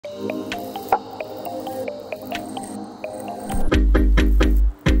Hey,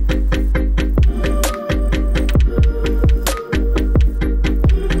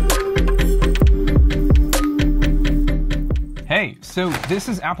 so this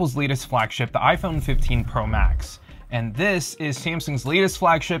is Apple's latest flagship, the iPhone 15 Pro Max. And this is Samsung's latest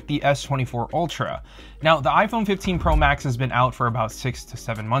flagship, the S24 Ultra. Now, the iPhone 15 Pro Max has been out for about 6 to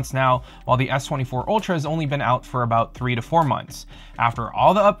 7 months now, while the S24 Ultra has only been out for about 3 to 4 months. After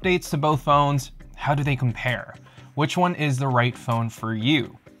all the updates to both phones, how do they compare? Which one is the right phone for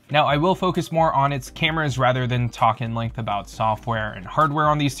you? Now, I will focus more on its cameras rather than talk in length about software and hardware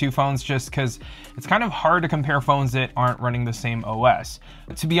on these two phones, just because it's kind of hard to compare phones that aren't running the same OS.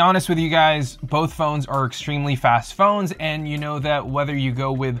 But to be honest with you guys, both phones are extremely fast phones, and you know that whether you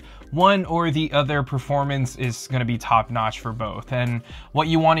go with one or the other, performance is going to be top-notch for both. And what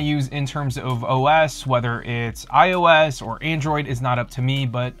you want to use in terms of OS, whether it's iOS or Android, is not up to me,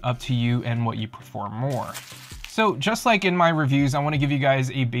 but up to you and what you prefer more. So just like in my reviews, I want to give you guys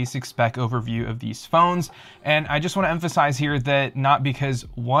a basic spec overview of these phones. And I just want to emphasize here that not because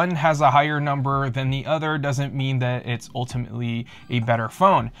one has a higher number than the other doesn't mean that it's ultimately a better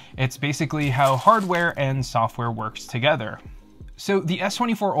phone. It's basically how hardware and software works together. So the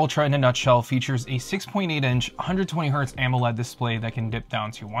S24 Ultra in a nutshell features a 6.8-inch 120Hz AMOLED display that can dip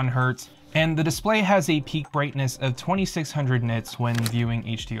down to 1 Hz. And the display has a peak brightness of 2600 nits when viewing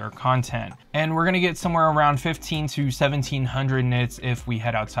HDR content. And we're gonna get somewhere around 15 to 1700 nits if we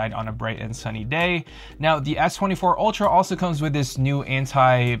head outside on a bright and sunny day. Now, the S24 Ultra also comes with this new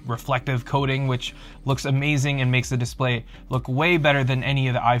anti-reflective coating, which looks amazing and makes the display look way better than any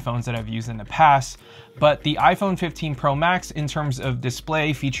of the iPhones that I've used in the past. But the iPhone 15 Pro Max, in terms of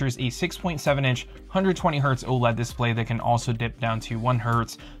display, features a 6.7-inch 120Hz OLED display that can also dip down to 1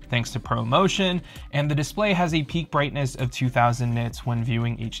 Hz thanks to ProMotion, and the display has a peak brightness of 2000 nits when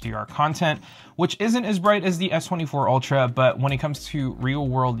viewing HDR content, which isn't as bright as the S24 Ultra, but when it comes to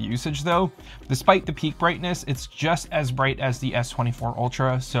real-world usage though, despite the peak brightness, it's just as bright as the S24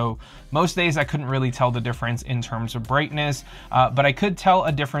 Ultra, so most days I couldn't really tell the difference in terms of brightness, but I could tell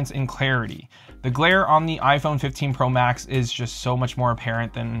a difference in clarity. The glare on the iPhone 15 Pro Max is just so much more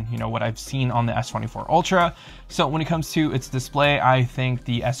apparent than, what I've seen on the S24 Ultra. So when it comes to its display, I think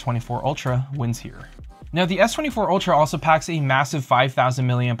the S24 Ultra wins here. Now, the S24 Ultra also packs a massive 5000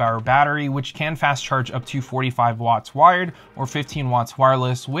 mAh battery, which can fast charge up to 45 watts wired or 15 watts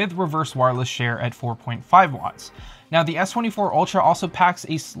wireless, with reverse wireless share at 4.5 watts. Now, the S24 Ultra also packs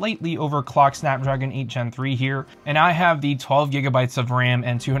a slightly overclocked Snapdragon 8 Gen 3 here, and I have the 12 gigabytes of RAM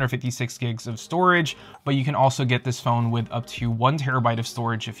and 256 gigs of storage, but you can also get this phone with up to 1 terabyte of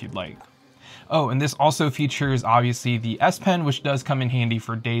storage if you'd like. Oh, and this also features obviously the S Pen, which does come in handy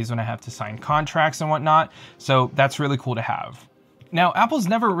for days when I have to sign contracts and whatnot, so that's really cool to have. Now, Apple's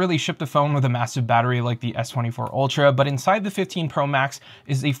never really shipped a phone with a massive battery like the S24 Ultra, but inside the 15 Pro Max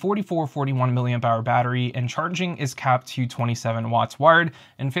is a 41 mAh battery, and charging is capped to 27 watts wired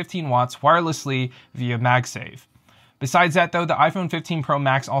and 15 watts wirelessly via MagSafe. Besides that though, the iPhone 15 Pro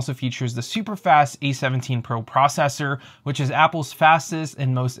Max also features the super fast A17 Pro processor, which is Apple's fastest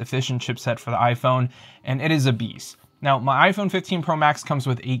and most efficient chipset for the iPhone, and it is a beast. Now, my iPhone 15 Pro Max comes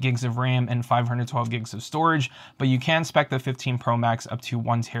with 8 gigs of RAM and 512 gigs of storage, but you can spec the 15 Pro Max up to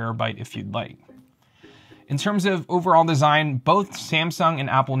 1 terabyte if you'd like. In terms of overall design, both Samsung and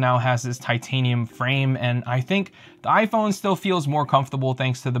Apple now has this titanium frame, and I think the iPhone still feels more comfortable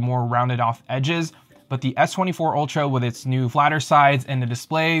thanks to the more rounded off edges, but the S24 Ultra with its new flatter sides and the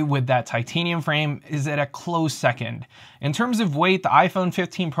display with that titanium frame is at a close second. In terms of weight, the iPhone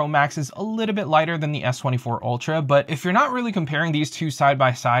 15 Pro Max is a little bit lighter than the S24 Ultra, but if you're not really comparing these two side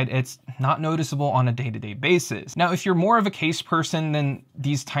by side, it's not noticeable on a day-to-day basis. Now, if you're more of a case person, then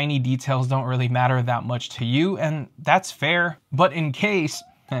these tiny details don't really matter that much to you, and that's fair. But in case,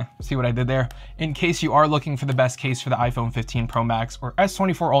 see what I did there? In case you are looking for the best case for the iPhone 15 Pro Max or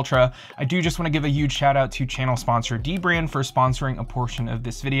S24 Ultra, I do just want to give a huge shout out to channel sponsor Dbrand for sponsoring a portion of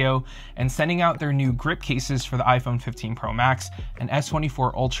this video and sending out their new grip cases for the iPhone 15 Pro Max and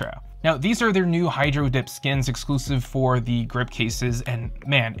S24 Ultra. Now, these are their new Hydro Dip skins exclusive for the grip cases, and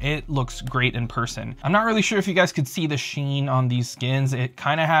man, it looks great in person. I'm not really sure if you guys could see the sheen on these skins. It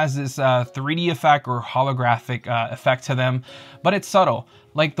kind of has this 3D effect or holographic effect to them, but it's subtle.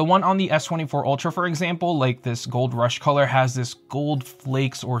 Like the one on the S24 Ultra, for example, like this gold rush color has this gold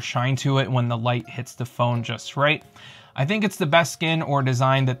flakes or shine to it when the light hits the phone just right. I think it's the best skin or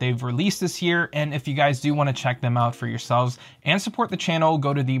design that they've released this year, and if you guys do want to check them out for yourselves and support the channel,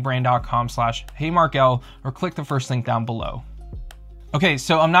 go to thebrand.com/heymarkel or click the first link down below. Okay,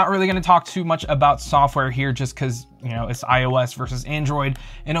 so I'm not really gonna talk too much about software here just because, you know, it's iOS versus Android,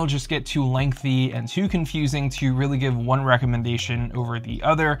 and it'll just get too lengthy and too confusing to really give one recommendation over the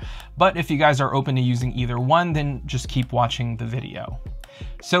other. But if you guys are open to using either one, then just keep watching the video.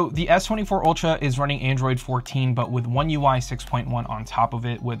 So the S24 Ultra is running Android 14, but with One UI 6.1 on top of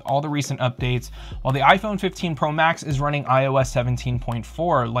it with all the recent updates, while the iPhone 15 Pro Max is running iOS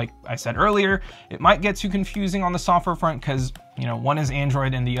 17.4. Like I said earlier, it might get too confusing on the software front because, you know, one is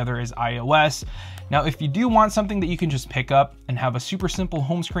Android and the other is iOS. Now, if you do want something that you can just pick up and have a super simple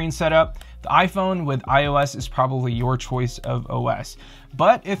home screen setup, the iPhone with iOS is probably your choice of OS.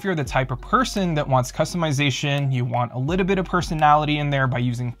 But if you're the type of person that wants customization, you want a little bit of personality in there by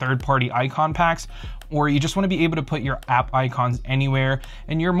using third-party icon packs, or you just want to be able to put your app icons anywhere,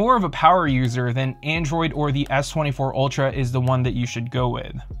 and you're more of a power user, then Android or the S24 Ultra is the one that you should go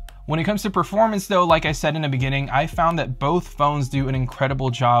with. When it comes to performance though, like I said in the beginning, I found that both phones do an incredible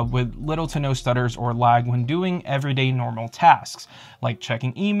job with little to no stutters or lag when doing everyday normal tasks, like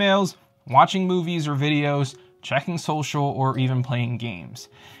checking emails, watching movies or videos, checking social, or even playing games.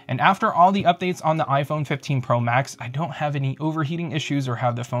 And after all the updates on the iPhone 15 Pro Max, I don't have any overheating issues or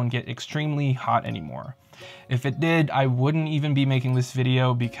have the phone get extremely hot anymore. If it did, I wouldn't even be making this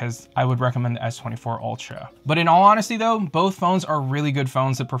video because I would recommend the S24 Ultra. But in all honesty though, both phones are really good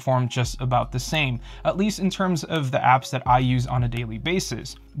phones that perform just about the same, at least in terms of the apps that I use on a daily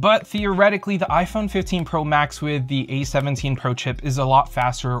basis. But theoretically, the iPhone 15 Pro Max with the A17 Pro chip is a lot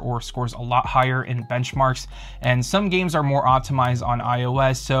faster or scores a lot higher in benchmarks, and some games are more optimized on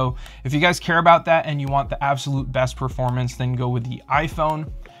iOS. So if you guys care about that and you want the absolute best performance, then go with the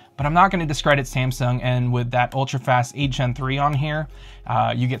iPhone. But I'm not going to discredit Samsung, and with that ultra-fast 8 Gen 3 on here,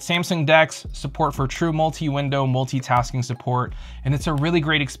 you get Samsung DeX, support for true multi-window multitasking support, and it's a really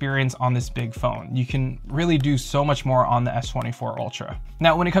great experience on this big phone. You can really do so much more on the S24 Ultra.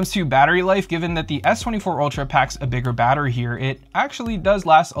 Now, when it comes to battery life, given that the S24 Ultra packs a bigger battery here, it actually does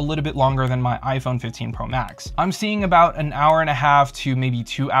last a little bit longer than my iPhone 15 Pro Max. I'm seeing about an hour and a half to maybe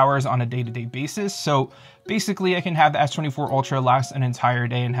 2 hours on a day-to-day basis, so basically, I can have the S24 Ultra last an entire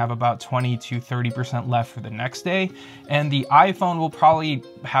day and have about 20 to 30% left for the next day. And the iPhone will probably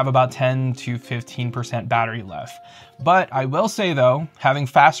have about 10 to 15% battery left. But I will say though, having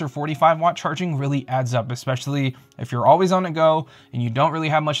faster 45-watt charging really adds up, especially if you're always on the go and you don't really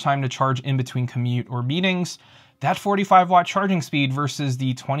have much time to charge in between commute or meetings. That 45-watt charging speed versus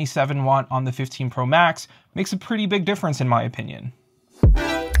the 27-watt on the 15 Pro Max makes a pretty big difference in my opinion.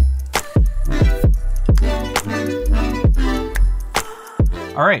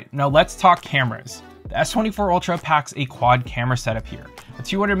 All right, now let's talk cameras. The S24 Ultra packs a quad camera setup here. A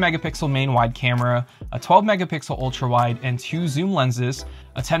 200 megapixel main wide camera, a 12 megapixel ultra wide, and 2 zoom lenses,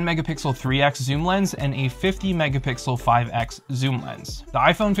 a 10 megapixel 3x zoom lens, and a 50 megapixel 5x zoom lens. The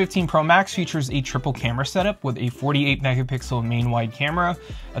iPhone 15 Pro Max features a triple camera setup with a 48 megapixel main wide camera,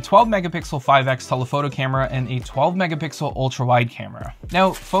 a 12 megapixel 5x telephoto camera, and a 12 megapixel ultra wide camera.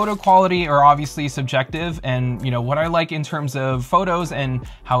 Now, photo quality are obviously subjective, and you know what I like in terms of photos and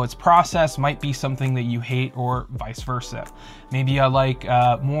how it's processed might be something that you hate, or vice versa. Maybe I like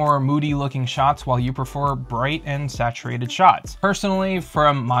more moody looking shots while you prefer bright and saturated shots. Personally,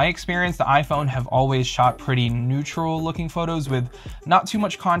 from my experience, the iPhone have always shot pretty neutral looking photos with not too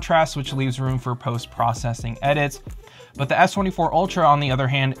much contrast, which leaves room for post-processing edits. But the S24 Ultra, on the other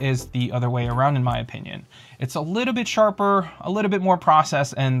hand, is the other way around in my opinion. It's a little bit sharper, a little bit more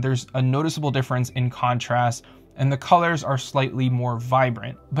processed, and there's a noticeable difference in contrast, and the colors are slightly more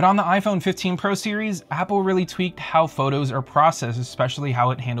vibrant. But on the iPhone 15 Pro series, Apple really tweaked how photos are processed, especially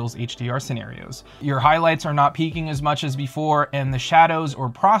how it handles HDR scenarios. Your highlights are not peaking as much as before, and the shadows or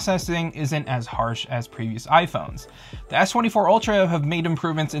processing isn't as harsh as previous iPhones. The S24 Ultra have made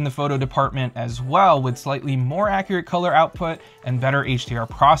improvements in the photo department as well, with slightly more accurate color output and better HDR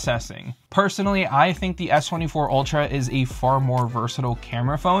processing. Personally, I think the S24 Ultra is a far more versatile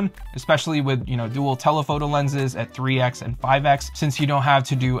camera phone, especially with, you know, dual telephoto lenses at 3x and 5x, since you don't have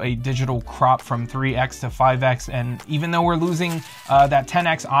to do a digital crop from 3x to 5x. And even though we're losing that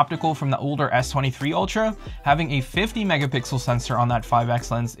 10x optical from the older S23 Ultra, having a 50 megapixel sensor on that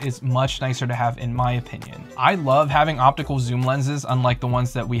 5x lens is much nicer to have in my opinion. I love having optical zoom lenses, unlike the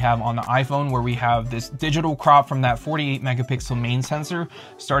ones that we have on the iPhone, where we have this digital crop from that 48 megapixel main sensor,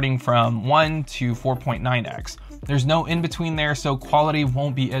 starting from 1 to 4.9x. There's no in between there, so quality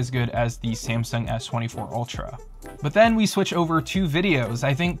won't be as good as the Samsung S24 Ultra. But then we switch over to videos.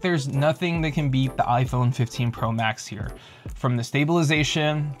 I think there's nothing that can beat the iPhone 15 Pro Max here. From the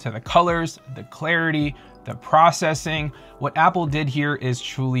stabilization, to the colors, the clarity, the processing. What Apple did here is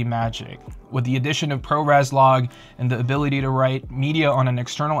truly magic. With the addition of ProRes log and the ability to write media on an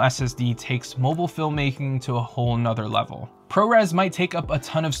external SSD takes mobile filmmaking to a whole nother level. ProRes might take up a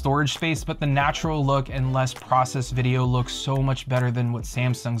ton of storage space, but the natural look and less processed video looks so much better than what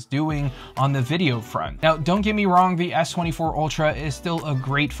Samsung's doing on the video front. Now, don't get me wrong, the S24 Ultra is still a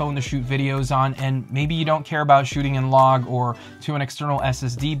great phone to shoot videos on, and maybe you don't care about shooting in log or to an external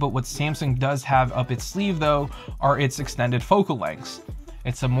SSD, but what Samsung does have up its sleeve though are its extended focal lengths.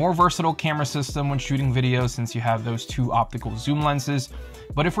 It's a more versatile camera system when shooting videos since you have those two optical zoom lenses.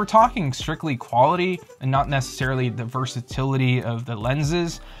 But if we're talking strictly quality and not necessarily the versatility of the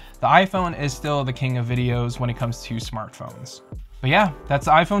lenses, the iPhone is still the king of videos when it comes to smartphones. But yeah, that's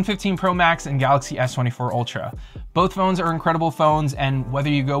the iPhone 15 Pro Max and Galaxy S24 Ultra. Both phones are incredible phones, and whether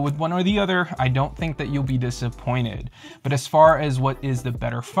you go with one or the other, I don't think that you'll be disappointed. But as far as what is the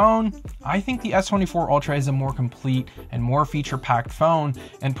better phone, I think the S24 Ultra is a more complete and more feature-packed phone,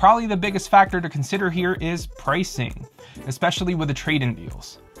 and probably the biggest factor to consider here is pricing, especially with the trade-in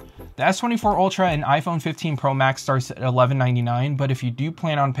deals. The S24 Ultra and iPhone 15 Pro Max starts at $1199, but if you do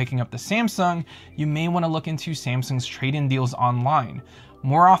plan on picking up the Samsung, you may want to look into Samsung's trade-in deals online.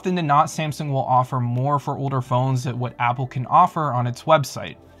 More often than not, Samsung will offer more for older phones than what Apple can offer on its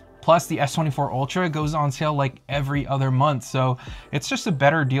website. Plus, the S24 Ultra goes on sale like every other month, so it's just a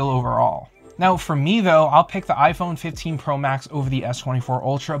better deal overall. Now for me though, I'll pick the iPhone 15 Pro Max over the S24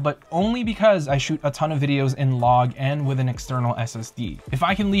 Ultra, but only because I shoot a ton of videos in log and with an external SSD. If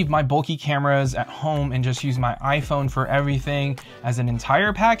I can leave my bulky cameras at home and just use my iPhone for everything as an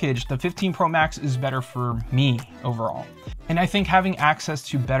entire package, the 15 Pro Max is better for me overall. And I think having access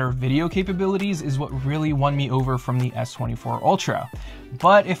to better video capabilities is what really won me over from the S24 Ultra.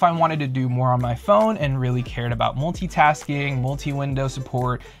 But if I wanted to do more on my phone and really cared about multitasking, multi-window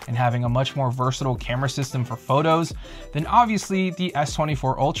support, and having a much more versatile camera system for photos, then obviously the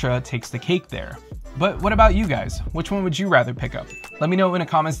S24 Ultra takes the cake there. But what about you guys? Which one would you rather pick up? Let me know in the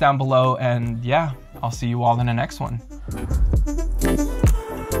comments down below, and yeah, I'll see you all in the next one.